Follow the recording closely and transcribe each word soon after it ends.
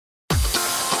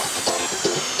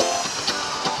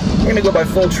I'm gonna go by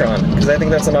Fultron, because I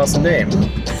think that's an awesome name.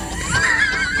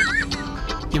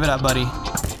 Give it up, buddy.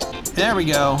 There we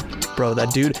go. Bro,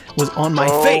 that dude was on my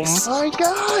face. Oh my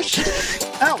gosh!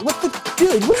 Ow, what the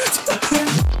dude?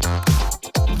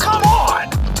 Come on!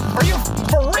 Are you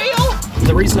for real?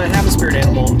 The reason I have a spirit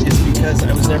animal is because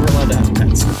I was never allowed to have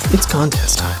pets. It's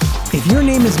contest time. If your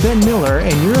name is Ben Miller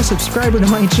and you're a subscriber to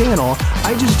my channel,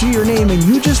 I just drew your name and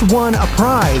you just won a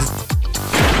prize.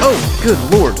 Oh, good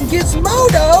lord.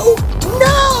 Gizmodo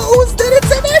knows that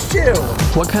it's an issue!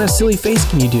 What kind of silly face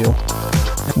can you do?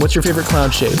 What's your favorite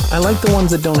cloud shape? I like the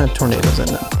ones that don't have tornadoes in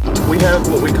them. We have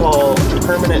what we call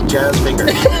permanent jazz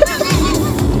fingers.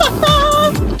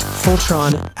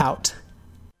 Fultron out.